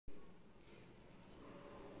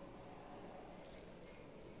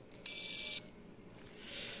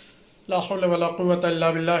لا حول ولا قوة إلا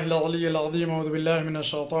بالله العلي العظيم. أعوذ بالله من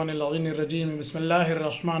الشيطان اللعين الرجيم. بسم الله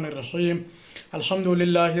الرحمن الرحيم. الحمد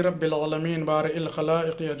لله رب العالمين بارئ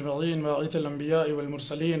الخلائق أجمعين باعث الأنبياء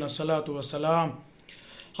والمرسلين. الصلاة والسلام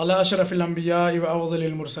على أشرف الأنبياء وأفضل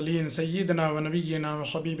المرسلين سيدنا ونبينا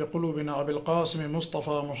وحبيب قلوبنا أبي القاسم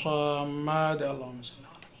مصطفى محمد اللهم صل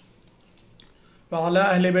وعلى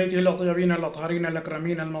أهل بيته الطيبين الأطهرين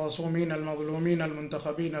الأكرمين المعصومين المظلومين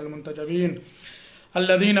المنتخبين المنتجبين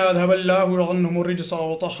الذين أذهب الله عنهم الرجس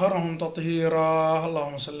وطهرهم تطهيرا.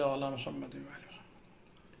 اللهم صل على محمد وآل محمد.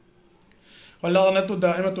 واللعنة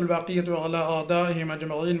الدائمة الباقية على أعدائهم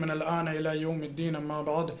أجمعين من الآن إلى يوم الدين. أما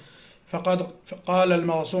بعد فقد قال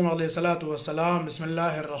المعصوم عليه الصلاة والسلام بسم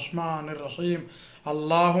الله الرحمن الرحيم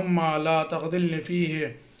اللهم لا تغذلني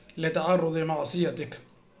فيه لتعرض معصيتك.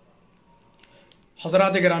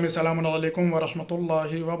 حضرات گرامی السلام علیکم ورحمۃ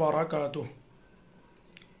اللہ وبرکاتہ.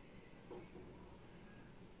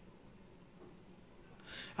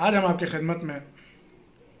 آج ہم آپ کی خدمت میں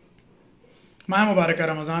ماہ مبارکہ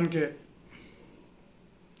رمضان کے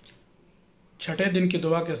چھٹے دن کی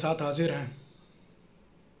دعا کے ساتھ حاضر ہیں،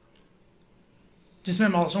 جس میں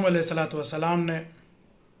معصوم علیہ الصلاۃ والسلام نے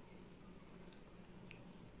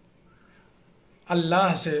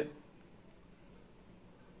اللہ سے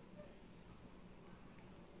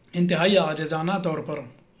انتہائی عاجزانہ طور پر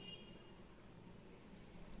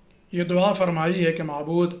یہ دعا فرمائی ہے کہ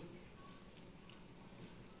معبود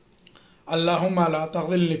اللہم لا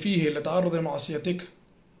تغلل فیہ لتعرض معصیتک،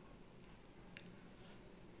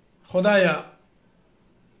 خدایا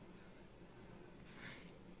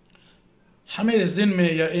ہمیں اس دن میں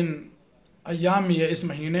یا ان ایام میں یا اس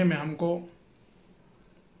مہینے میں ہم کو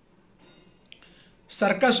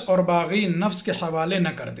سرکش اور باغی نفس کے حوالے نہ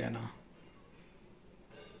کر دینا.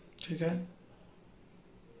 ٹھیک ہے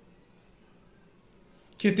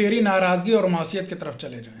کہ تیری ناراضگی اور معصیت کی طرف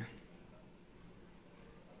چلے جائیں.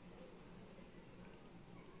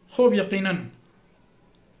 خوب یقیناً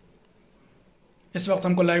اس وقت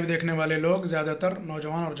ہم کو لائیو دیکھنے والے لوگ زیادہ تر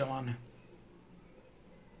نوجوان اور جوان ہیں،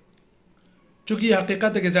 چونکہ یہ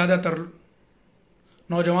حقیقت ہے کہ زیادہ تر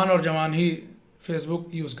نوجوان اور جوان ہی فیس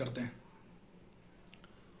بک یوز کرتے ہیں،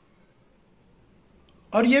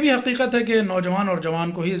 اور یہ بھی حقیقت ہے کہ نوجوان اور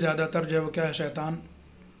جوان کو ہی زیادہ تر جو ہے وہ کیا ہے شیطان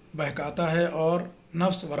بہکاتا ہے اور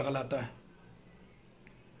نفس ورغلاتا ہے.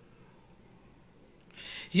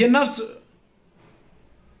 یہ نفس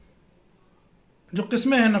جو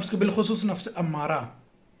قسمیں ہیں نفس کے، بالخصوص نفس امارہ،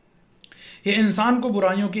 یہ انسان کو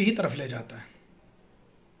برائیوں کی ہی طرف لے جاتا ہے.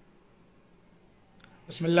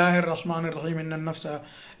 بسم اللہ الرحمن الرحیم ان النفس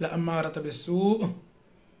لامارۃ بالسوء،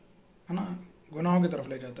 ہے نا، گناہوں کی طرف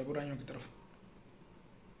لے جاتا ہے، برائیوں کی طرف.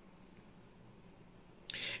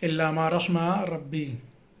 الا ما رحم ربی،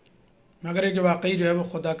 مگر یہ کہ واقعی جو ہے وہ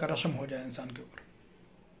خدا کا رحم ہو جائے انسان کے اوپر.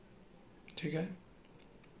 ٹھیک ہے،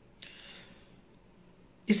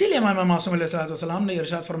 اسی لیے امام معصوم علیہ السلام نے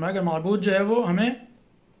ارشاد فرمایا کہ معبود جو ہے وہ ہمیں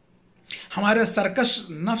ہمارے سرکش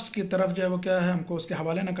نفس کی طرف جو ہے وہ کیا ہے ہم کو اس کے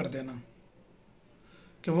حوالے نہ کر دینا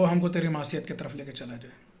کہ وہ ہم کو تیری معصیت کی طرف لے کے چلا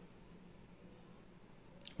جائے.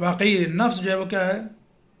 واقعی نفس جو ہے وہ کیا ہے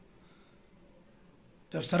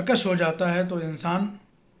جب سرکش ہو جاتا ہے تو انسان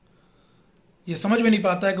یہ سمجھ میں نہیں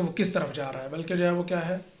پاتا ہے کہ وہ کس طرف جا رہا ہے، بلکہ جو ہے وہ کیا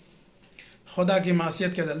ہے خدا کی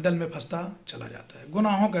معصیت کے دلدل میں پھنستا چلا جاتا ہے،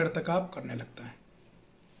 گناہوں کا ارتکاب کرنے لگتا ہے.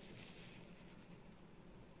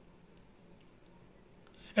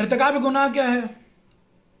 ارتکاب گناہ کیا ہے؟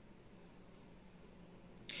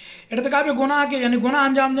 ارتکاب گناہ کے یعنی گناہ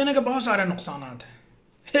انجام دینے کے بہت سارے نقصانات ہیں.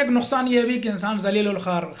 ایک نقصان یہ بھی کہ انسان ذلیل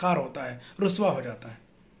الخار ہوتا ہے، رسوا ہو جاتا ہے.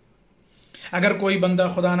 اگر کوئی بندہ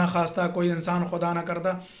خدا نہ خواستہ، کوئی انسان خدا نہ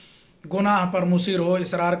کرتا گناہ پر مصر ہو،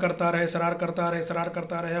 اصرار کرتا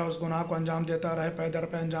رہے اور اس گناہ کو انجام دیتا رہے، پے در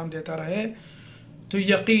پہ انجام دیتا رہے، تو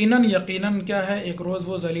یقیناً کیا ہے ایک روز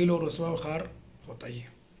وہ ذلیل و رسوا و خوار ہوتا ہی ہے.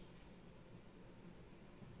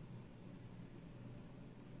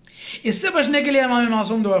 اس سے بچنے کے لیے امام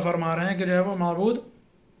معصوم دعا فرما رہے ہیں کہ جو ہے وہ معبود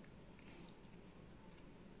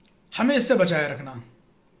ہمیں اس سے بچائے رکھنا.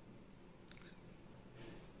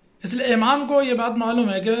 اس لیے امام کو یہ بات معلوم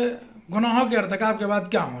ہے کہ گناہوں کے ارتکاب کے بعد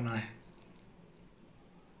کیا ہونا ہے.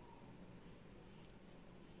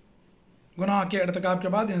 گناہ کے ارتکاب کے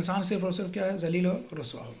بعد انسان صرف اور صرف کیا ہے ذلیل و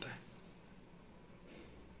رسوا ہوتا ہے.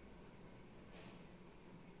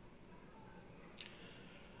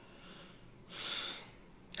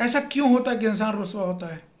 ایسا کیوں ہوتا ہے کہ انسان رسوا ہوتا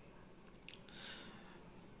ہے؟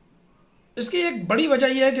 اس کی ایک بڑی وجہ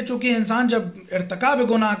یہ ہے کہ چونکہ انسان جب ارتکاب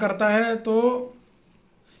گناہ کرتا ہے تو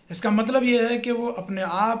اس کا مطلب یہ ہے کہ وہ اپنے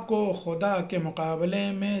آپ کو خدا کے مقابلے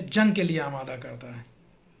میں جنگ کے لیے آمادہ کرتا ہے.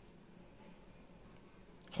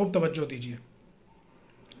 خوب توجہ دیجیے.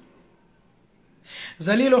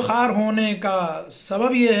 ذلیل و خوار ہونے کا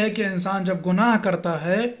سبب یہ ہے کہ انسان جب گناہ کرتا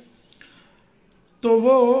ہے تو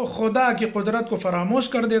وہ خدا کی قدرت کو فراموش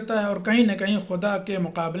کر دیتا ہے اور کہیں نہ کہیں خدا کے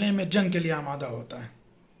مقابلے میں جنگ کے لیے آمادہ ہوتا ہے.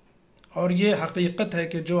 اور یہ حقیقت ہے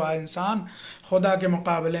کہ جو انسان خدا کے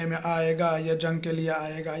مقابلے میں آئے گا یا جنگ کے لیے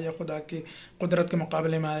آئے گا یا خدا کی قدرت کے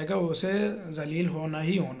مقابلے میں آئے گا، اسے ذلیل ہونا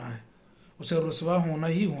ہی ہونا ہے، اسے رسوا ہونا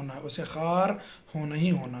ہی ہونا ہے، اسے خوار ہونا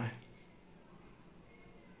ہی ہونا ہے.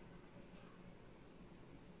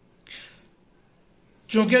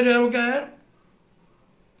 چونکہ جو ہے وہ کیا ہے،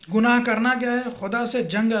 گناہ کرنا کیا ہے، خدا سے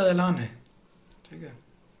جنگ کا اعلان ہے. ٹھیک ہے.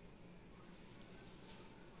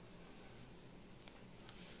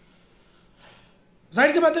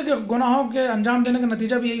 ظاہر سی بات ہے کہ گناہوں کے انجام دینے کا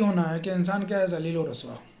نتیجہ بھی یہی ہونا ہے کہ انسان کیا ہے، ذلیل و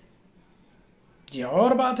رسوا. یہ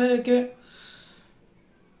اور بات ہے کہ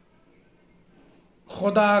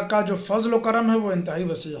خدا کا جو فضل و کرم ہے وہ انتہائی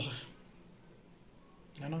وسیع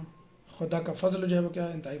ہے نا. خدا کا فضل جو ہے وہ کیا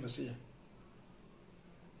ہے، انتہائی وسیع ہے.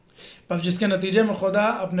 بس جس کے نتیجے میں خدا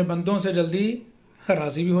اپنے بندوں سے جلدی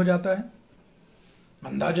راضی بھی ہو جاتا ہے.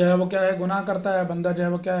 بندہ جو ہے وہ کیا ہے، گناہ کرتا ہے، بندہ جو ہے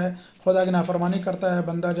وہ کیا ہے، خدا کی نافرمانی کرتا ہے،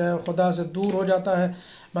 بندہ جو ہے خدا سے دور ہو جاتا ہے،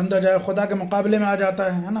 بندہ جو ہے خدا کے مقابلے میں آ جاتا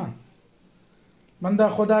ہے نا. بندہ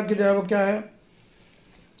خدا کی جو ہے وہ کیا ہے،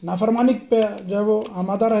 نافرمانی پہ جو ہے وہ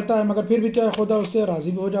آمادہ رہتا ہے، مگر پھر بھی کیا ہے، خدا اس سے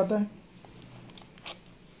راضی بھی ہو جاتا ہے.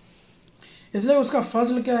 اس لیے اس کا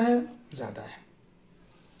فضل کیا ہے، زیادہ ہے.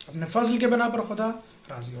 اپنے فضل کے بنا پر خدا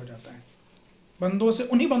راضی ہو جاتا ہے بندوں سے،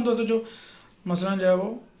 انہی بندوں سے جو مثلا جو ہے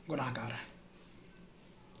وہ گناہ گار ہے.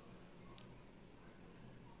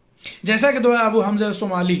 جیسا کہ دعا ابو حمزہ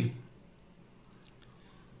صومالی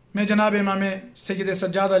میں جناب امام سید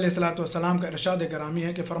سجاد علیہ السلام کا ارشاد گرامی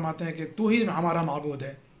ہے کہ فرماتے ہیں کہ تو ہی ہمارا معبود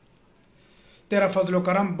ہے، تیرا فضل و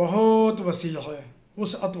کرم بہت وسیع ہے،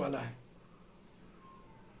 وسعت والا ہے،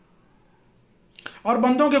 اور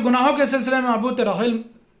بندوں کے گناہوں کے سلسلے میں معبود تیرا علم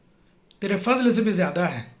تیرے فضل سے بھی زیادہ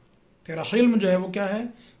ہے. تیرا علم جو ہے وہ کیا ہے،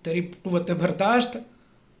 تیری قوت برداشت،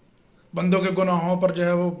 بندوں کے گناہوں پر جو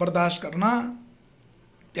ہے وہ برداشت کرنا،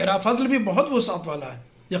 تیرا فضل بھی بہت وسعت والا ہے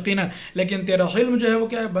یقیناً. لیکن تیرا علم جو ہے وہ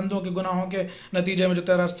کیا ہے، بندوں کے گناہوں کے نتیجے میں جو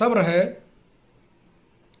تیرا صبر ہے،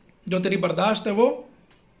 جو تیری برداشت ہے، وہ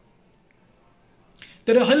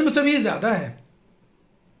تیرے علم سے بھی زیادہ ہے،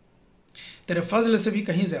 تیرے فضل سے بھی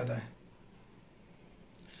کہیں زیادہ ہے.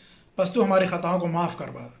 بس تو ہماری خطاؤں کو معاف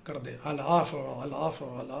کر دے. العافو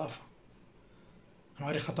العافو العافو،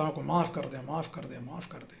 ہماری خطاؤں کو معاف کر دے، معاف کر دے، معاف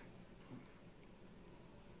کر دے.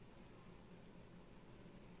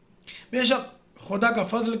 بے شک خدا کا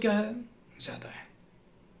فضل کیا ہے، زیادہ ہے،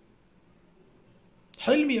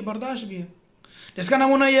 حلم بھی ہے، برداشت بھی ہے. جس کا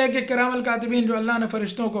نمونہ یہ ہے کہ کرام الکاتبین، جو اللہ نے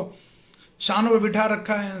فرشتوں کو شانوں پہ بٹھا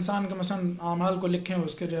رکھا ہے، انسان کے مثلا اعمال کو لکھیں،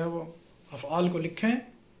 اس کے جو ہے وہ افعال کو لکھیں.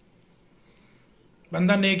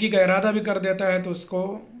 بندہ نیکی کا ارادہ بھی کر دیتا ہے تو اس کو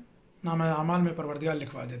نامہ اعمال میں پروردگار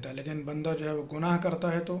لکھوا دیتا ہے، لیکن بندہ جو ہے وہ گناہ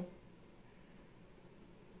کرتا ہے تو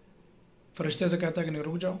فرشتے سے کہتا ہے کہ نہیں،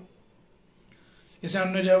 رک جاؤ. اسے ہم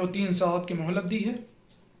نے جو ہے وہ 3 ساعت کی مہلت دی ہے.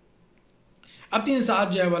 اب 3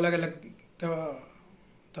 ساعت جو ہے وہ الگ الگ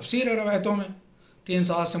تفسیر ہے روایتوں میں. 3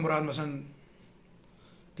 ساعت سے مراد مثلا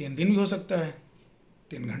 3 دن بھی ہو سکتا ہے،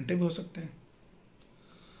 3 گھنٹے بھی ہو سکتے ہیں.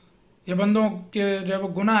 یہ بندوں کے جو ہے وہ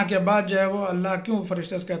گناہ کے بعد جو ہے وہ اللہ کیوں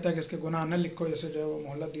فرشتے سے کہتا ہے کہ اس کے گناہ نہ لکھو، اسے جو ہے وہ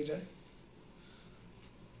مہلت دی جائے.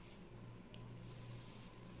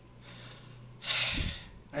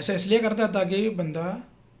 ایسا اس لیے کرتا ہے تاکہ بندہ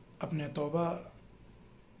اپنے توبہ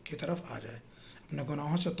کی طرف آ جائے، اپنے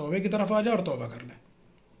گناہوں سے توبے کی طرف آ جائے اور توبہ کر لے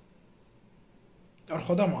اور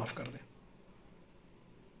خدا معاف کر دے.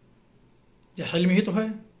 یہ حلم ہی تو ہے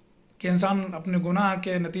کہ انسان اپنے گناہ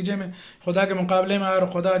کے نتیجے میں خدا کے مقابلے میں آئے اور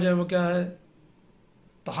خدا جو ہے وہ کیا ہے،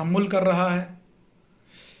 تحمل کر رہا ہے.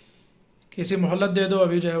 کسی مہلت دے دو،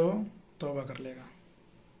 ابھی جو ہے وہ توبہ کر لے گا.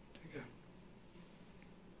 ٹھیک ہے.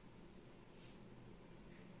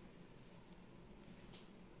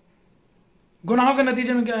 گناہوں کے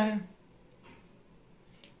نتیجے میں کیا ہے،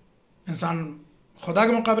 انسان خدا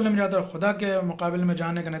کے مقابلے میں جاتا ہے. خدا کے مقابلے میں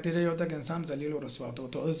جانے کا نتیجہ یہ ہوتا ہے کہ انسان ذلیل و رسوا ہوتا ہے.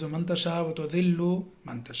 تو عز من تشاء و تذل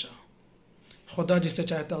من تشاء. خدا جسے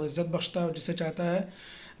چاہتا ہے عزت بخشتا ہے اور جسے چاہتا ہے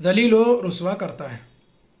ذلیل و رسوا کرتا ہے.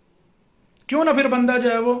 کیوں نہ پھر بندہ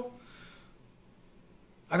جو ہے وہ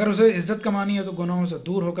اگر اسے عزت کمانی ہے تو گناہوں سے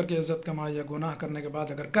دور ہو کر کے عزت کمائے، یا گناہ کرنے کے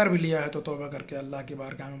بعد اگر کر بھی لیا ہے تو توبہ کر کے اللہ کی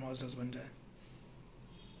بارگاہ میں معزز بن جائے،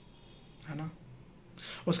 ہے نا.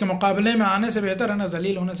 اس کے مقابلے میں آنے سے بہتر ہے نا،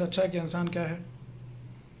 ذلیل ہونے سے اچھا ہے کہ انسان کیا ہے،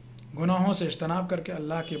 گناہوں سے اجتناب کر کے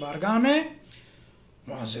اللہ کی بارگاہ میں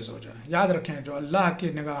معزز ہو جائے. یاد رکھیں، جو اللہ کی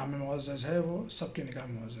نگاہ میں معزز ہے وہ سب کی نگاہ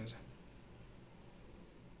میں معزز ہے.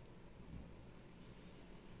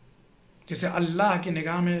 جسے اللہ کی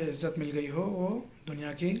نگاہ میں عزت مل گئی ہو وہ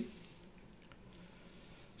دنیا کی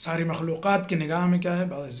ساری مخلوقات کی نگاہ میں کیا ہے؟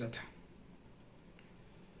 باعزت ہے.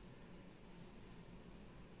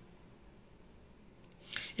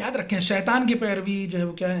 یاد رکھیں شیطان کی پیروی جو ہے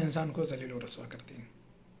وہ کیا ہے؟ انسان کو ذلیل و رسوا کرتی ہے.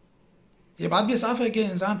 یہ بات بھی صاف ہے کہ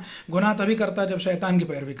انسان گناہ تبھی کرتا ہے جب شیطان کی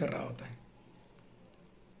پیروی کر رہا ہوتا ہے،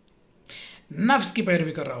 نفس کی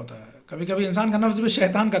پیروی کر رہا ہوتا ہے. کبھی کبھی انسان کا نفس بھی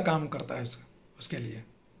شیطان کا کام کرتا ہے اس کے لیے.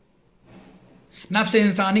 نفس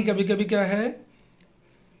انسانی کبھی کبھی کیا ہے؟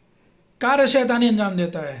 کار شیطانی انجام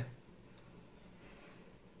دیتا ہے.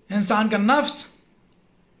 انسان کا نفس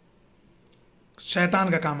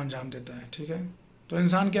شیطان کا کام انجام دیتا ہے. ٹھیک ہے، تو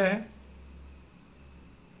انسان کیا ہے؟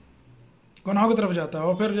 گناہوں کی طرف جاتا ہے،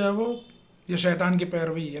 اور پھر جو ہے وہ یہ شیطان کی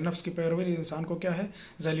پیروی، یہ نفس کی پیروی انسان کو کیا ہے؟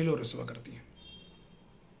 ذلیل و رسوا کرتی ہے.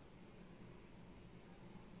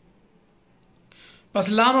 پس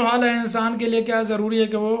لامحالہ انسان کے لیے کیا ضروری ہے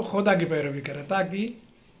کہ وہ خدا کی پیروی کرے تاکہ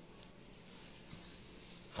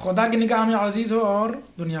خدا کی نگاہ میں عزیز ہو اور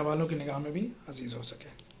دنیا والوں کی نگاہ میں بھی عزیز ہو سکے.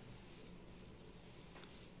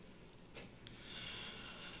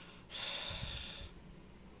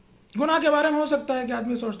 گناہ کے بارے میں ہو سکتا ہے کہ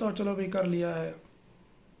آدمی سوچتا ہو چلو بھائی کر لیا ہے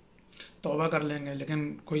توبہ کر لیں گے،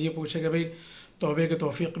 لیکن کوئی یہ پوچھے کہ بھائی توبے کی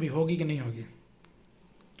توفیق بھی ہوگی کہ نہیں ہوگی،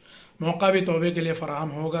 موقع بھی توبے کے لیے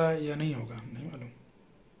فراہم ہوگا یا نہیں ہوگا، نہیں معلوم.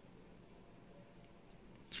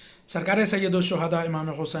 سرکار سید الشہداء امام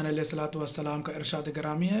حسین علیہ الصلوۃ والسلام کا ارشاد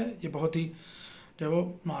گرامی ہے. یہ بہت ہی جو وہ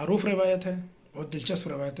معروف روایت ہے، بہت دلچسپ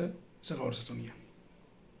روایت ہے، اسے غور سے سنیے.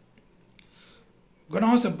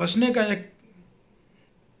 گناہوں سے بچنے کا ایک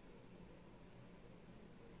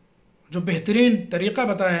جو بہترین طریقہ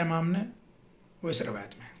بتایا ہے امام نے وہ اس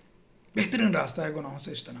روایت میں بہترین راستہ ہے گناہوں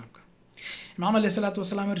سے اجتناب کا. امام علیہ الصلوۃ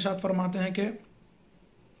والسلام ارشاد فرماتے ہیں کہ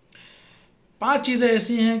 5 چیزیں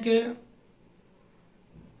ایسی ہیں کہ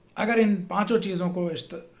اگر ان 5 چیزوں کو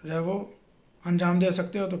جو ہے وہ انجام دے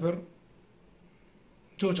سکتے ہو تو پھر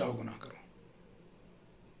جو چاہو گناہ کرو.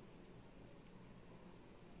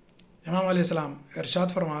 امام علیہ السلام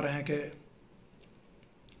ارشاد فرما رہے ہیں کہ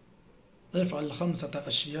افعل 5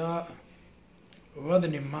 اشیاء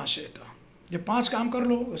وادن ما شئت. یہ 5 کام کر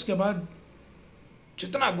لو، اس کے بعد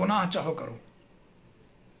جتنا گناہ چاہو کرو،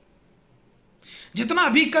 جتنا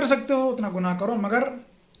بھی کر سکتے ہو اتنا گناہ کرو، مگر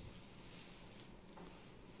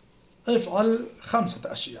افعل 5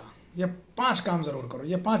 اشیاء، یہ 5 کام ضرور کرو،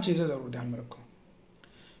 یہ 5 چیزیں ضرور دھیان میں رکھو.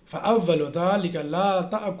 فاول ذلك لا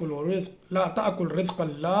تأكل رزق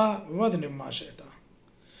اللہ وادن ما شئت.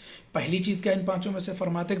 پہلی چیز کیا ان 5 میں سے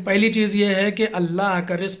فرماتے کہ پہلی چیز یہ ہے کہ اللہ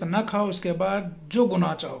کا رزق نہ کھاؤ، اس کے بعد جو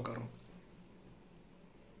گناہ چاہو کرو.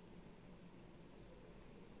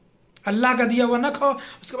 اللہ کا دیا ہوا نہ کھاؤ،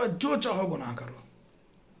 اس کے بعد جو چاہو گناہ کرو.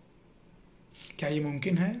 کیا یہ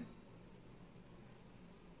ممکن ہے؟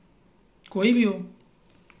 کوئی بھی ہو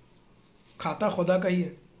کھاتا خدا کا ہی ہے.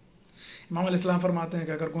 امام علیہ السلام فرماتے ہیں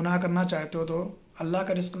کہ اگر گناہ کرنا چاہتے ہو تو اللہ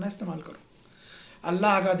کا رزق نہ استعمال کرو،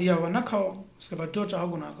 اللہ کا دیا ہوا نہ کھاؤ، اس کے بعد جو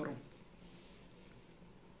چاہو گناہ کرو.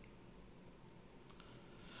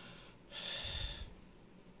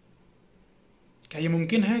 کیا یہ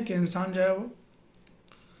ممکن ہے کہ انسان جو ہے وہ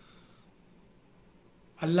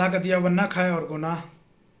اللہ کا دیا ہوا نہ کھائے اور گناہ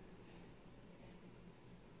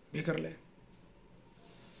بھی کر لے؟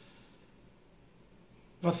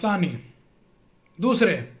 والثانی،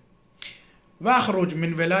 دوسرے، واخرج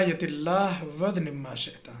من ولایت اللہ وادن ما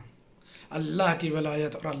شئت. اللہ کی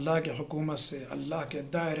ولایت اور اللہ کی حکومت سے، اللہ کے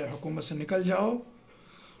دائرے حکومت سے نکل جاؤ،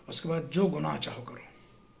 اس کے بعد جو گناہ چاہو کرو.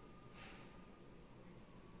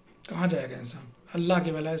 کہاں جائے گا انسان؟ اللہ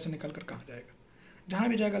کی ولایت سے نکل کر کہاں جائے گا؟ جہاں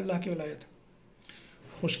بھی جائے گا اللہ کی ولایت ہے.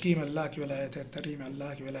 خشکی میں اللہ کی ولایت ہے، تری میں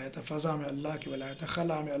اللہ کی ولایت ہے، فضا میں اللہ کی ولایت ہے،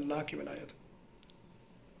 خلا میں اللہ کی ولایت ہے،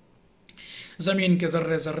 زمین کے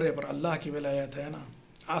ذرے ذرے پر اللہ کی ولایت ہے نا،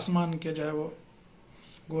 آسمان کے جو ہے وہ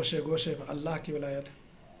گوشے گوشے پر اللہ کی ولایت ہے.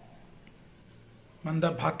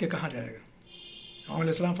 بندہ بھاگ کے کہاں جائے گا؟ امام علیہ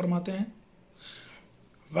السلام فرماتے ہیں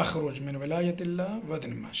وَخْرُجْ مِنْ وَلَایَتِ اللَّهِ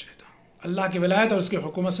وَادْنِ مَا شِئْتَ. اللہ کی ولایت اور اس کی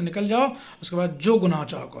حکومت سے نکل جاؤ، اس کے بعد جو گناہ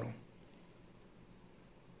چاہو کرو.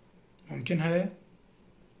 ممکن ہے.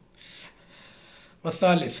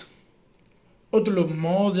 والثالث اطلب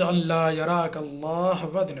موضعا لا يراك اللہ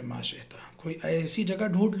وادن ما شئت. کوئی ایسی جگہ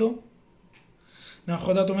ڈھونڈ لو نہ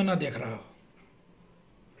خدا تمہیں نہ دیکھ رہا ہو،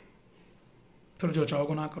 پھر جو چاہو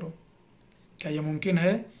گناہ کرو. کیا یہ ممکن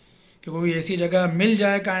ہے کہ کوئی ایسی جگہ مل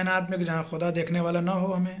جائے کائنات میں کہ جہاں خدا دیکھنے والا نہ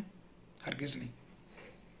ہو ہمیں؟ ہرگز نہیں.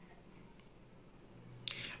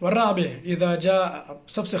 والرابع اذا جاء،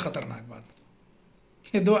 سب سے خطرناک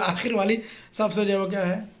بات، یہ 2 آخر والی سب سے جو وہ کیا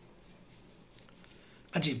ہے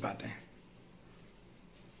عجیب باتیں،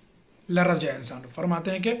 لرز جائے انسان.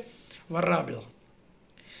 فرماتے ہیں کہ والرابع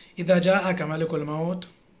اذا جاءك ملك الموت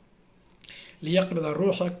لیقبض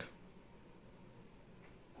روحک،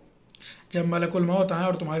 جب ملک الموت آئیں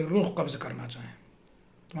اور تمہاری روح قبض کرنا چاہیں،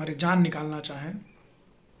 تمہاری جان نکالنا چاہیں،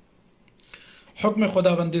 حکم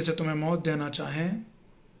خدا بندی سے تمہیں موت دینا چاہیں،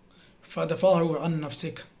 فادفعه عن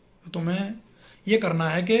نفسک، تمہیں یہ کرنا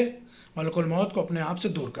ہے کہ ملک الموت کو اپنے آپ سے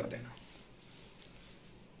دور کر دینا،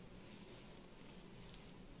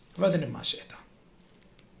 وَذْنِبْ مَا شِئْتَ،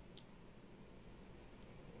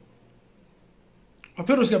 اور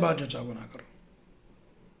پھر اس کے بعد جو چاہو گناہ کرو۔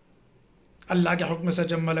 اللہ کے حکم سے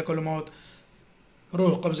جب ملک الموت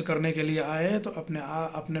روح قبض کرنے کے لیے آئے تو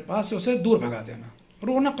اپنے پاس سے اسے دور بھگا دینا،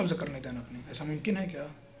 روح نہ قبض کرنے دینا اپنی۔ ایسا ممکن ہے کیا؟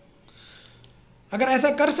 اگر ایسا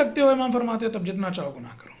کر سکتے ہو امام فرماتے تب جتنا چاہو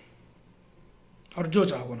گناہ کرو اور جو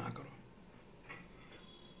چاہو گناہ کرو۔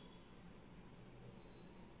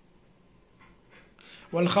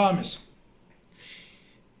 والخامس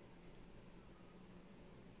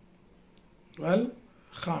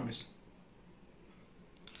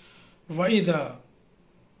وَإِذَا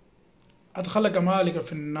أَدْخَلَكَ مَالِكَ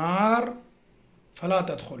فِي النَّارِ فَلَا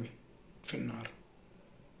تَدْخُلْ فِي النَّارِ،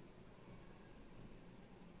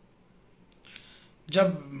 جب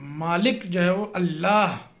مالک جو ہے وہ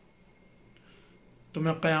اللہ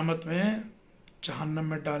تمہیں قیامت میں جہنم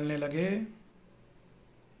میں ڈالنے لگے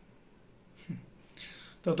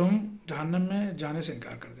تو تم جہنم میں جانے سے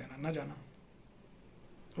انکار کر دینا، نہ جانا۔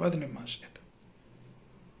 وَذْنِبْ مَا شِئْتَ،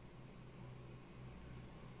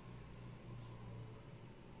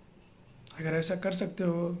 اگر ایسا کر سکتے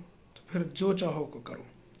ہو تو پھر جو چاہو کو کرو،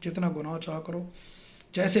 جتنا گناہ چاہو کرو،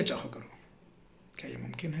 جیسے چاہو کرو۔ کیا یہ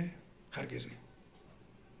ممکن ہے؟ ہرگز نہیں۔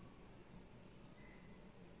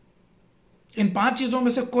 ان 5 چیزوں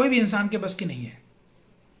میں سے کوئی بھی انسان کے بس کی نہیں ہے۔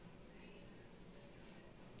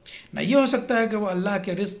 نہ یہ ہو سکتا ہے کہ وہ اللہ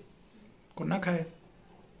کے رزق کو نہ کھائے،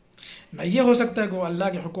 نہ یہ ہو سکتا ہے کہ وہ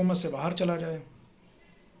اللہ کی حکومت سے باہر چلا جائے،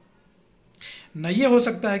 نہ یہ ہو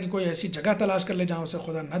سکتا ہے کہ کوئی ایسی جگہ تلاش کر لے جہاں اسے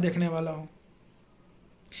خدا نہ دیکھنے والا ہو،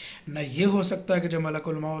 نہ یہ ہو سکتا ہے کہ جب ملک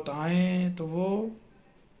الموت آئیں تو وہ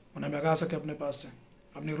انہیں بھگا سکے اپنے پاس سے،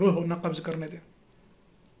 اپنی روح نہ قبض کرنے دے،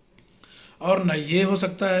 اور نہ یہ ہو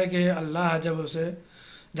سکتا ہے کہ اللہ جب اسے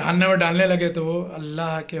جہنم میں ڈالنے لگے تو وہ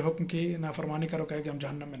اللہ کے حکم کی نافرمانی کرو، کہے کہ ہم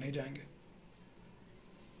جہنم میں نہیں جائیں گے۔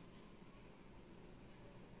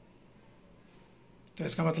 تو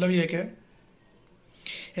اس کا مطلب یہ ہے کہ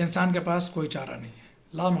انسان کے پاس کوئی چارہ نہیں ہے،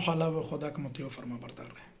 لا محالہ وہ خدا کا مطیع و فرما بردار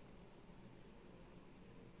رہے،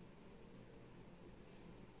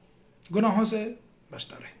 گناہوں سے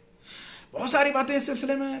بچتا رہے۔ بہت ساری باتیں اس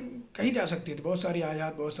سلسلے میں کہی جا سکتی تھی، بہت ساری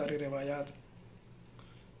آیات، بہت ساری روایات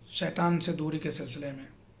شیطان سے دوری کے سلسلے میں،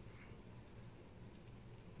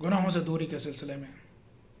 گناہوں سے دوری کے سلسلے میں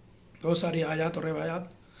بہت ساری آیات اور روایات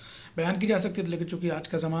بیان کی جا سکتی تھی، لیکن چونکہ آج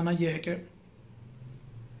کا زمانہ یہ ہے کہ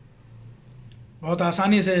بہت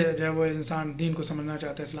آسانی سے جو ہے وہ انسان دین کو سمجھنا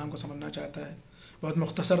چاہتا ہے، اسلام کو سمجھنا چاہتا ہے، بہت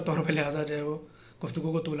مختصر طور پہ، لہٰذا جو ہے وہ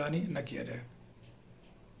گفتگو کو طولانی نہ کیا جائے۔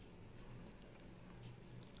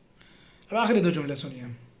 اب آخری 2 جملے سنیے۔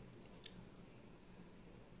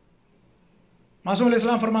 معصوم علیہ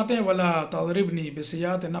السلام فرماتے ہیں وَلَا تَضْرِبْنِي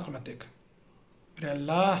بِسِيَاطِ نَقْمَتِكَ، اے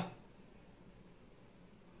اللہ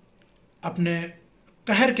اپنے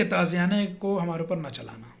قہر کے تازیانے کو ہمارے اوپر نہ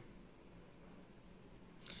چلانا،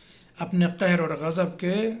 اپنے قہر اور غضب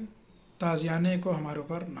کے تازیانے کو ہمارے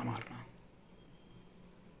اوپر نہ مارنا۔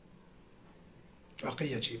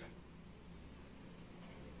 واقعی عجیب ہے۔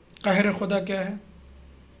 قہر خدا کیا ہے؟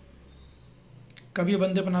 کبھی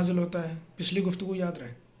بندے پر نازل ہوتا ہے، پچھلی گفتگو یاد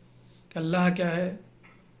رہے کہ اللہ کیا ہے؟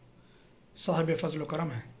 صاحب فضل و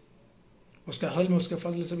کرم ہے، اس کا علم اس کے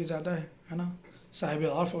فضل سے بھی زیادہ ہے نا، صاحب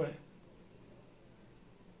عفو ہے،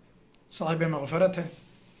 صاحب مغفرت ہے۔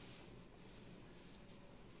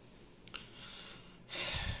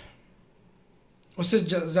 اس سے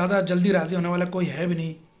زیادہ جلدی راضی ہونے والا کوئی ہے بھی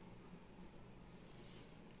نہیں،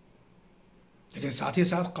 لیکن ساتھ ہی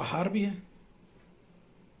ساتھ قہار بھی ہے۔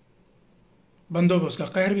 بندوں پہ اس کا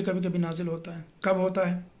قہر بھی کبھی کبھی نازل ہوتا ہے۔ کب ہوتا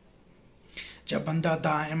ہے؟ جب بندہ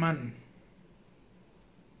دائماً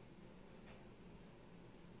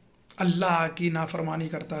اللہ کی نافرمانی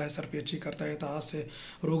کرتا ہے، سرپیچی کرتا ہے، اطاعت سے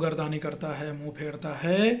روگردانی کرتا ہے، منہ پھیرتا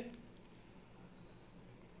ہے،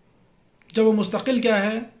 جب وہ مستقل کیا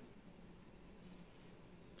ہے؟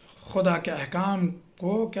 خدا کے احکام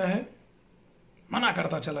کو کیا ہے؟ منع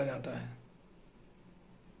کرتا چلا جاتا ہے،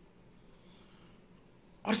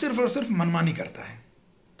 اور صرف منمانی کرتا ہے،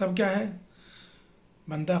 تب کیا ہے؟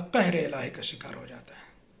 بندہ قہر الہی کا شکار ہو جاتا ہے۔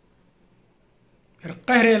 پھر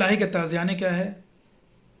قہر الہی کے تازیانے کیا ہے؟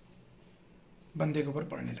 بندے کے اوپر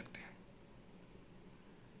پڑنے لگتے ہیں۔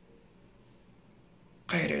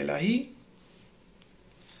 قہر الہی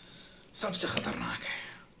سب سے خطرناک ہے.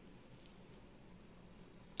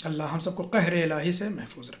 اللہ ہم سب کو قہر الہی سے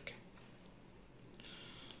محفوظ رکھے.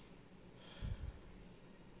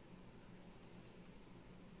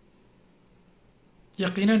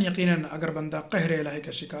 یقیناً اگر بندہ قہر الہی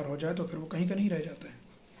کا شکار ہو جائے تو پھر وہ کہیں کا نہیں رہ جاتا ہے.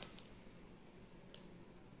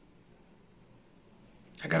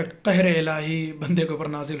 اگر قہر الہی بندے کے اوپر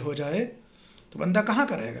نازل ہو جائے تو بندہ کہاں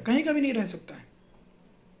کا رہے گا؟ کہیں کا بھی نہیں رہ سکتا ہے.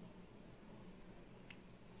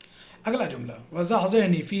 اگلا جملہ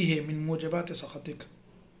وَزَعْزَعْنِي فِيهِ مِن مُوجِبَاتِ سَخَطِكَ.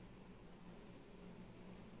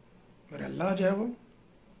 میرے اللہ جو ہے وہ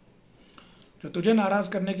جو تجھے ناراض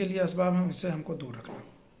کرنے کے لیے اسباب ہیں ان سے ہم کو دور رکھنا،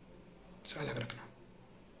 ان سے الگ رکھنا.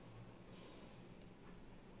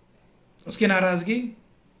 اس کی ناراضگی،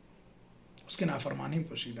 اس کی نافرمانی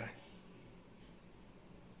پوشیدہ ہے.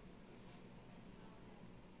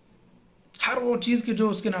 ہر وہ چیز کی جو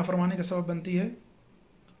اس کی نافرمانی کا سبب بنتی ہے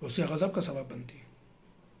اس کے غضب کا سبب بنتی ہے.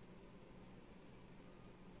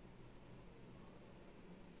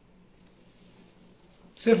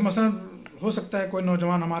 صرف مثلا ہو سکتا ہے کوئی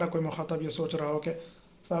نوجوان ہمارا کوئی مخاطب یہ سوچ رہا ہو کہ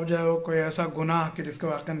صاحب جو ہے وہ کوئی ایسا گناہ کہ جس کا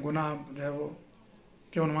واقعاً گناہ جو ہے وہ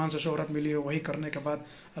کے عنوان سے شہرت ملی ہو، وہی کرنے کے بعد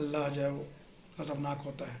اللہ جو ہے وہ غضبناک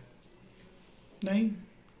ہوتا ہے. نہیں،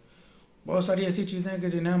 بہت ساری ایسی چیزیں ہیں کہ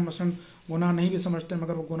جنہیں ہم مثلا گناہ نہیں بھی سمجھتے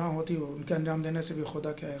مگر وہ گناہ ہوتی ہو، ان کے انجام دینے سے بھی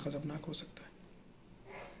خدا کیا ہے غضبناک ہو سکتا ہے.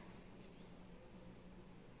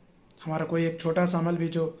 ہمارا کوئی ایک چھوٹا سا عمل بھی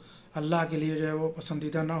جو اللہ کے لیے جو ہے وہ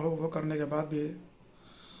پسندیدہ نہ ہو، وہ کرنے کے بعد بھی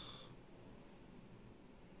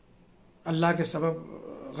اللہ کے سبب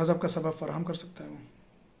غضب کا سبب فراہم کر سکتا ہے وہ.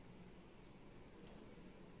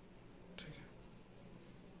 ٹھیک ہے،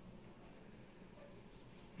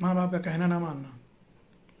 ماں باپ کا کہنا نہ ماننا،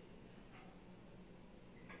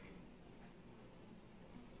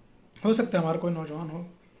 ہو سکتا ہے ہمارا کوئی نوجوان ہو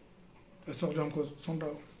اس وقت جو ہم کو سن رہا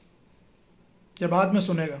ہو یا بعد میں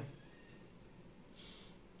سنے گا،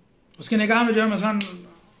 اس کی نگاہ میں جو ہے مثلا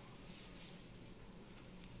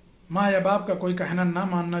ماں یا باپ کا کوئی کہنا نہ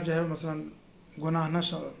ماننا جو ہے مثلا گناہ نہ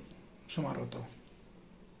شمار ہوتا ہو،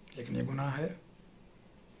 لیکن یہ گناہ ہے.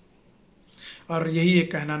 اور یہی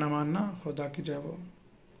ایک کہنا نہ ماننا خدا کی جو ہے وہ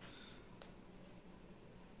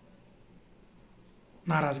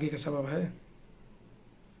ناراضگی کا سبب ہے،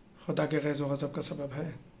 خدا کے غیظ و غضب کا سبب ہے.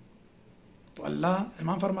 تو اللہ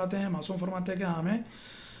امام فرماتے ہیں، معصوم فرماتے ہیں کہ ہمیں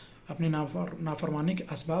اپنی نافرمانی کے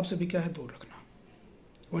اسباب سے بھی کیا ہے دور رکھنا.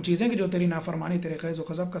 وہ چیزیں کہ جو تیری نافرمانی تیرے غیظ و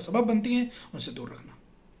غضب کا سبب بنتی ہیں ان سے دور رکھنا.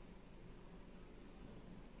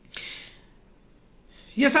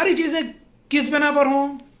 یہ ساری چیزیں کس بنا پر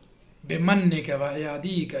ہوں؟ بِمَنِّكَ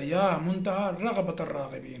وَعِيَادِيكَ یا منتہا رغبت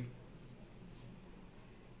الراغبین.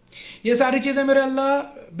 یہ ساری چیزیں میرے اللہ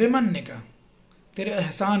بِمَنِّكَ تیرے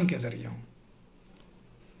احسان کے ذریعے ہوں،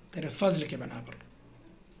 تیرے فضل کے بنا پر،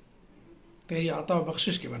 تیری عطا و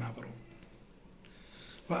بخشش کے بنا پر ہوں.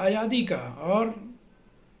 وَعِيَادِيكَ اور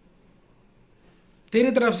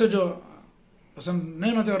تیری طرف سے جو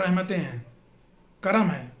نعمتیں اور رحمتیں ہیں،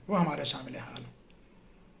 کرم ہے، وہ ہمارے شامل حال ہوں.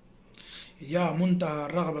 یا منتہا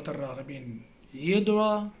رغبت الراغبین، یہ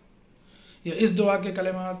دعا یا اس دعا کے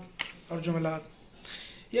کلمات اور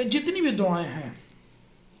جملات یا جتنی بھی دعائیں ہیں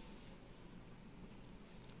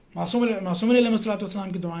معصومین علیہ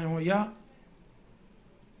السلام کی دعائیں ہوں یا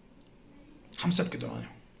ہم سب کی دعائیں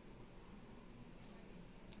ہوں،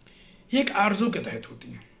 یہ ایک آرزو کے تحت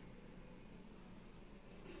ہوتی ہیں،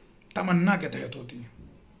 تمنا کے تحت ہوتی ہیں.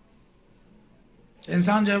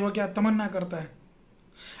 انسان جو ہے وہ کیا تمنا کرتا ہے،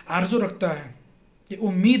 آرزو رکھتا ہے، یہ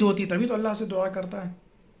امید ہوتی تبھی تو اللہ سے دعا کرتا ہے.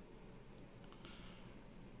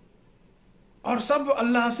 اور سب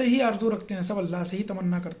اللہ سے ہی آرزو رکھتے ہیں، سب اللہ سے ہی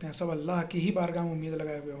تمنا کرتے ہیں، سب اللہ کی ہی بارگاہ میں امید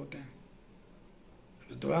لگائے ہوئے ہوتے ہیں.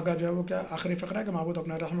 اس دعا کا جو ہے وہ کیا آخری فقرہ ہے کہ معبود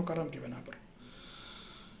اپنے رحم و کرم کی بنا پر،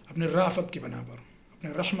 اپنے رافت کی بنا پر، اپنے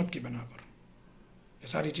رحمت کی بنا پر یہ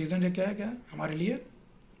ساری چیزیں جو کیا ہے ہمارے لیے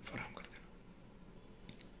فراہم کر دینا.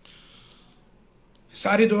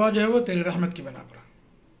 ساری دعا جو ہے وہ تیری رحمت کی بنا پر.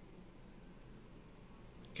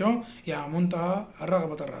 کیوں؟ یا منتہا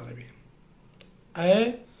رغبت الراغبین، اے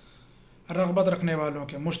رغبت رکھنے والوں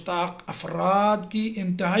کے، مشتاق افراد کی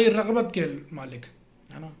انتہائی رغبت کے مالک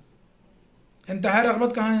ہے نا. انتہائی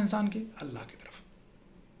رغبت کہاں ہے انسان کی؟ اللہ کی طرف.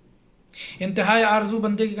 انتہائی آرزو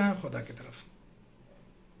بندے کی کہاں ہے؟ خدا کی طرف.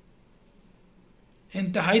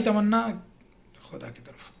 انتہائی تمنا خدا کی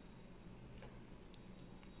طرف.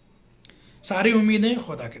 ساری امیدیں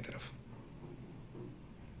خدا کی طرف.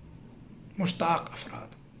 مشتاق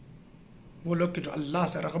افراد وہ لوگ کہ جو اللہ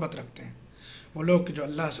سے رغبت رکھتے ہیں، وہ لوگ کہ جو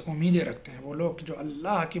اللہ سے امیدیں رکھتے ہیں، وہ لوگ کہ جو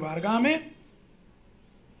اللہ کی بارگاہ میں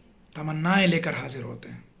تمنائیں لے کر حاضر ہوتے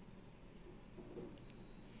ہیں.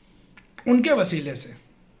 ان کے وسیلے سے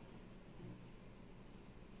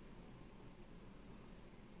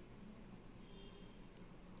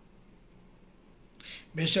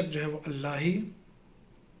بے شک جو ہے وہ اللہ ہی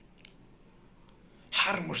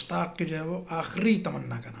ہر مشتاق کی جو ہے وہ آخری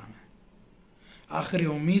تمنا کا نام ہے، آخری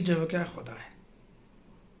امید جو ہے وہ کیا ہے؟ خدا ہے۔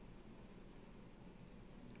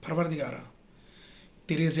 پروردگارا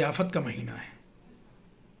تیری ضیافت کا مہینہ ہے،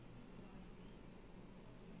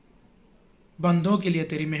 بندوں کے لیے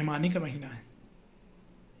تیری مہمانی کا مہینہ ہے،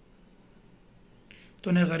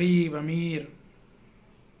 تو نے غریب امیر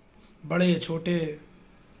بڑے چھوٹے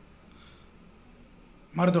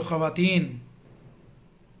مرد و خواتین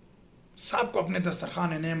سب کو اپنے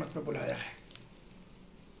دسترخوان نعمت پہ بلایا ہے،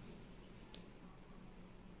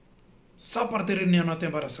 سب پر تیری نعمتیں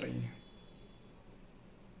برس رہی ہیں،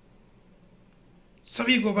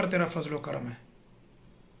 سبھی کو پر تیرا فضل و کرم ہے۔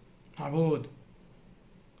 معبود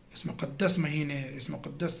اس مقدس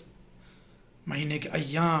مہینے کے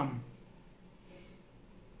ایام،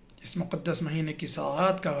 اس مقدس مہینے کی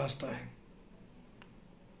ساعات کا واسطہ ہے،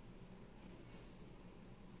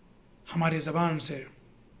 ہماری زبان سے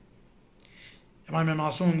امام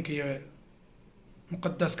معصوم کی یہ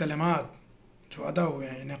مقدس کلمات جو ادا ہوئے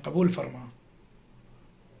ہیں انہیں قبول فرما،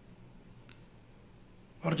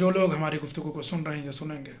 اور جو لوگ ہماری گفتگو کو سن رہے ہیں یا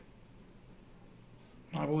سنیں گے،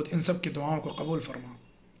 معبود ان سب کی دعاؤں کو قبول فرما،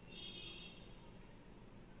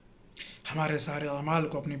 ہمارے سارے اعمال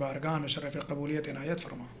کو اپنی بارگاہ میں شرف قبولیت عنایت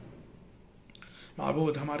فرما۔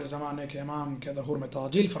 معبود ہمارے زمانے کے امام کے ظہور میں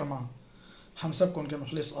تعجیل فرما، ہم سب کو ان کے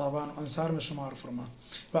مخلص آبان انصار میں شمار فرما۔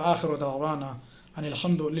 وآخر دعوانا ان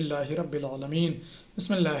الحمد للہ رب العالمین۔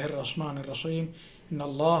 بسم اللہ الرحمن الرحیم۔ ان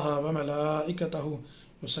اللہ وملائکتہ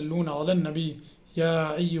یصلون علی النبی یا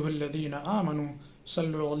ایہا الذین آمنوا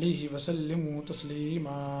صلوا علیہ وسلموا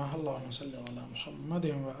تسلیما۔ اللہم صل علی محمد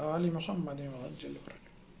وآل محمد وعجل فرجہ۔